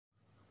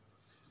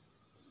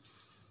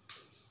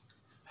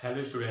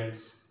Hello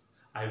students,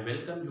 I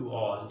welcome you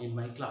all in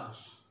my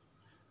class.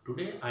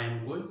 Today I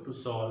am going to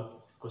solve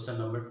question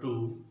number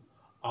 2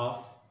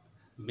 of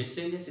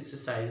miscellaneous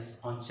exercise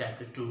on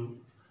chapter 2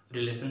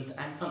 relations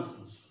and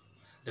functions.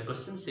 The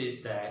question says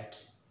that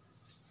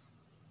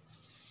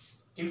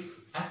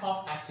if f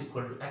of x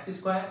equal to x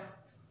square,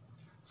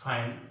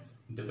 find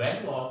the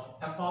value of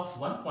f of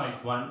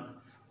 1.1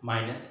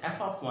 minus f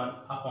of 1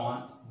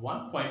 upon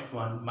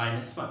 1.1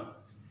 minus 1.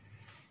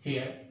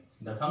 Here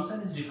the function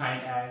is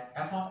defined as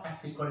f of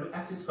x equal to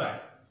x square.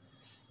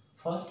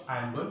 First I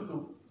am going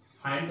to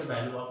find the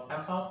value of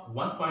f of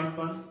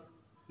 1.1,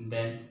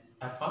 then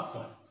f of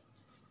 1.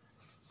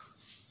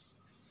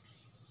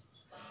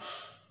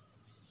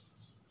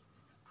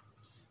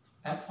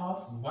 F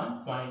of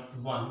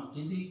 1.1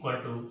 is equal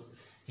to,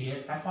 here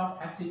f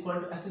of x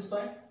equal to x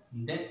square,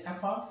 then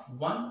f of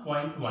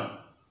 1.1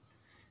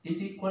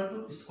 is equal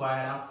to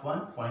square of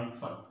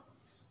 1.1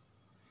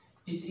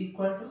 is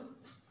equal to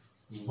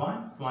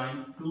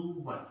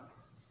 1.21,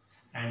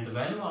 and the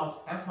value of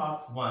f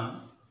of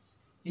 1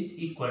 is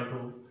equal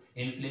to,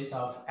 in place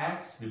of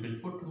x we will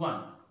put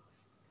 1.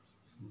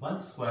 1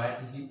 square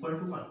is equal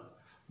to 1.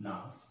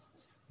 Now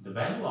the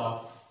value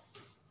of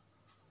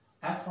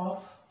f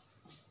of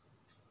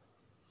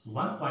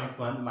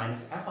 1.1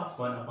 minus f of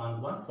 1 upon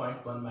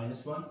 1.1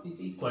 minus 1 is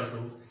equal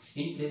to,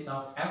 in place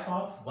of f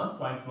of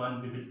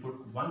 1.1 we will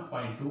put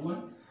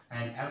 1.21,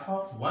 and f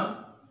of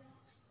 1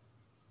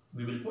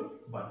 we will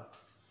put 1.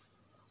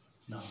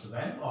 Now the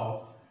value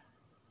of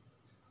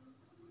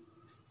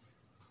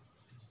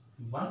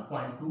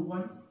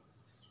 1.21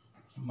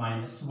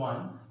 minus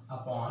 1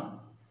 upon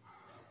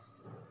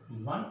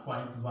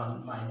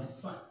 1.1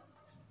 minus 1.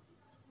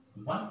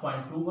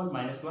 1.21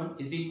 minus 1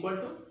 is equal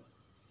to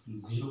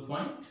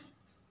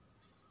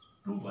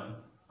 0.21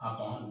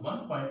 upon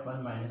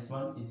 1.1 minus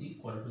 1 is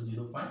equal to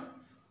 0.1.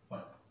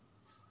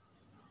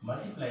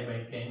 Multiply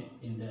by 10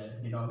 in the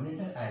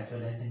denominator as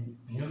well as in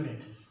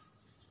numerator.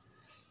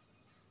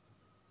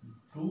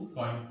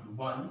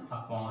 2.1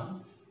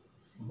 upon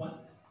 1,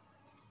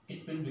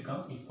 it will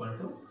become equal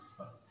to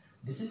 1.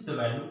 This is the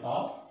value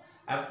of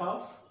f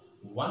of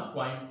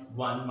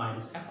 1.1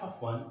 minus f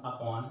of 1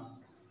 upon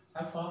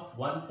f of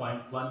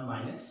 1.1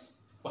 minus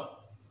 1.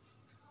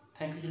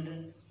 Thank you,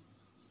 children.